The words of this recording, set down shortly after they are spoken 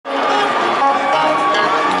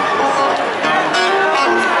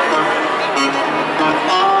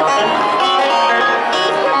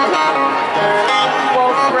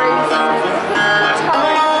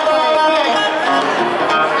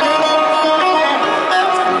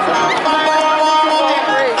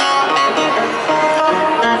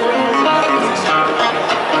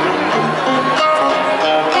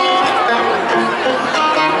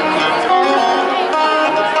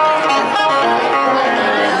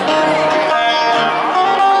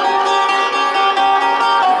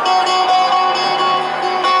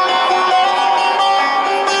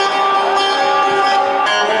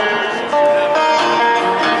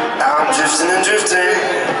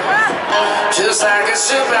just like a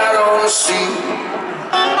ship out on the sea.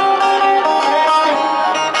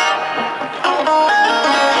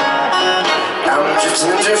 I'm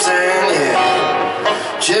drifting, yeah,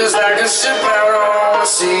 just like a ship out on the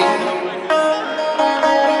sea.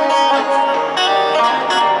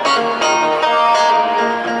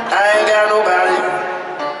 I ain't got nobody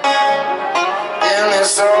in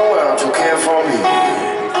this whole world to care for me.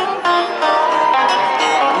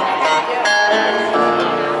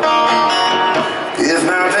 If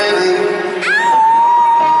my baby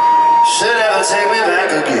should ever take me back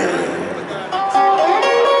again,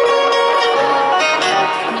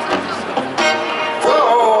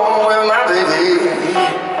 whoa, if my baby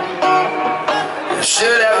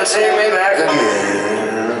should ever take me back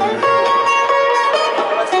again,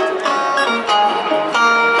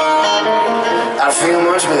 I feel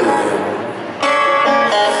much better.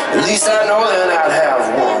 At least I know that I'd have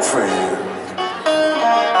one friend.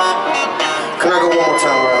 Can I go one more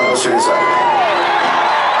time around? Let's check this out.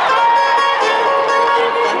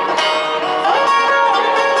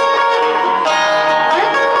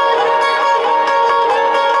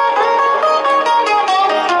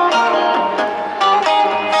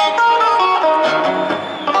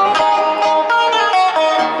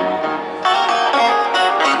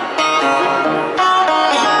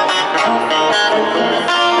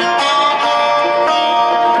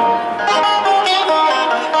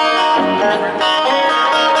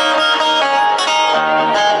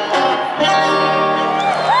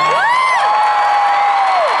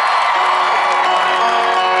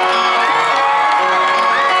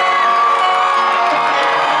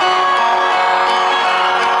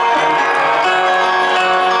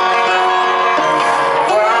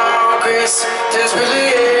 Desperately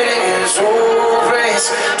hating his old place,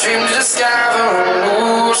 dreamed to discover a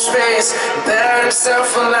new space, bury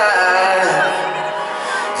himself alive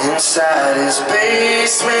inside his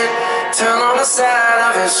basement. Tongue on the side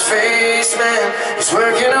of his face, man, he's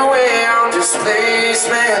working away on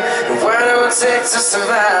displacement, and what it would take to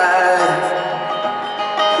survive.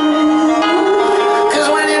 Cause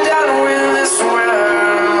when you're done with this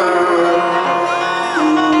world,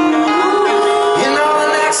 you know the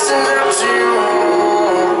next is up to you.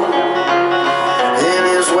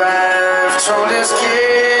 Told his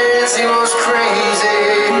kids he was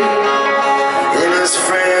crazy, and his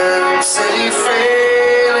friends said he'd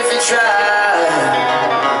fail if he tried.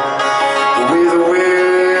 But with a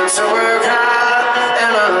will to work hard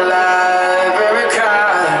and a library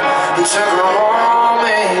card, he took a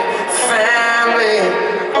homemade family,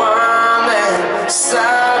 one-man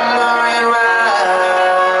submarine ride.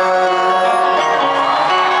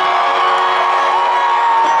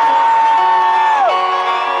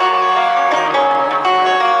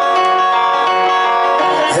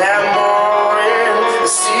 That morning, the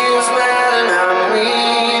sea was mad and I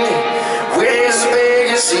mean, waves as big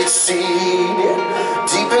as he'd seen,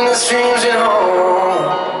 deep in the streams at home.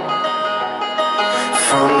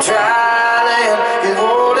 From dry land, he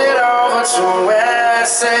rolled it over to wet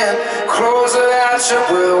sand, closed the hatch up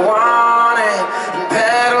with one hand, and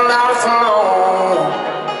paddled out from home.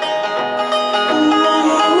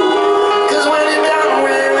 Cause when you're done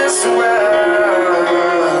with this world,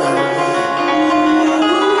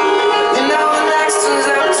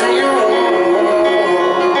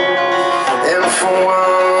 for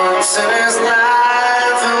once in his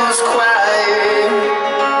life it was quiet,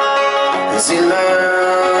 as he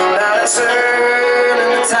learned how to turn in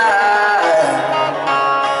the tide,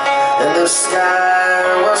 and the sky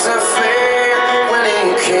was aflame when he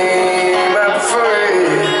came up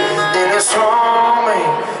free in his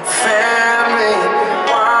homemade family,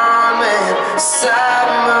 one-man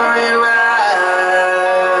submarine ride.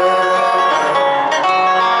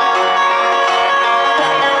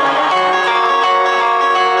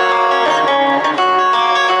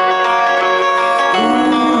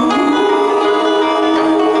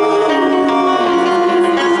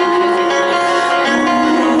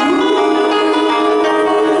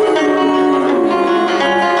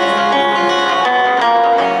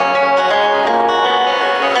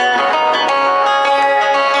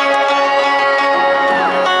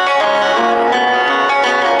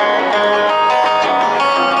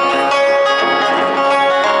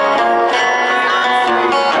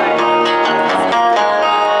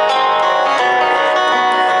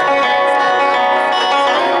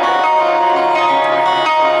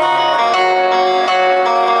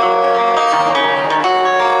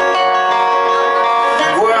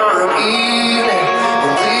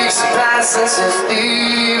 Since his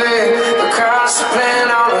leaving, the cost she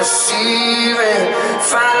planned on receiving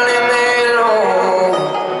finally made it home.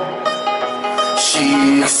 She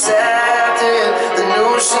accepted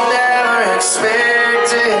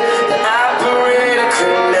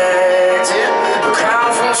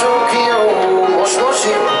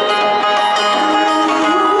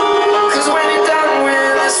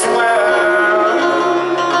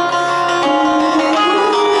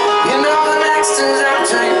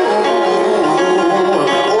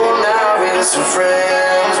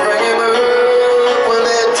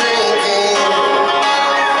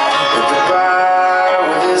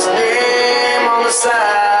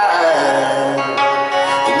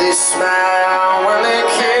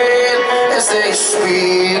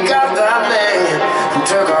you got that man who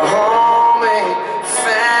took our home.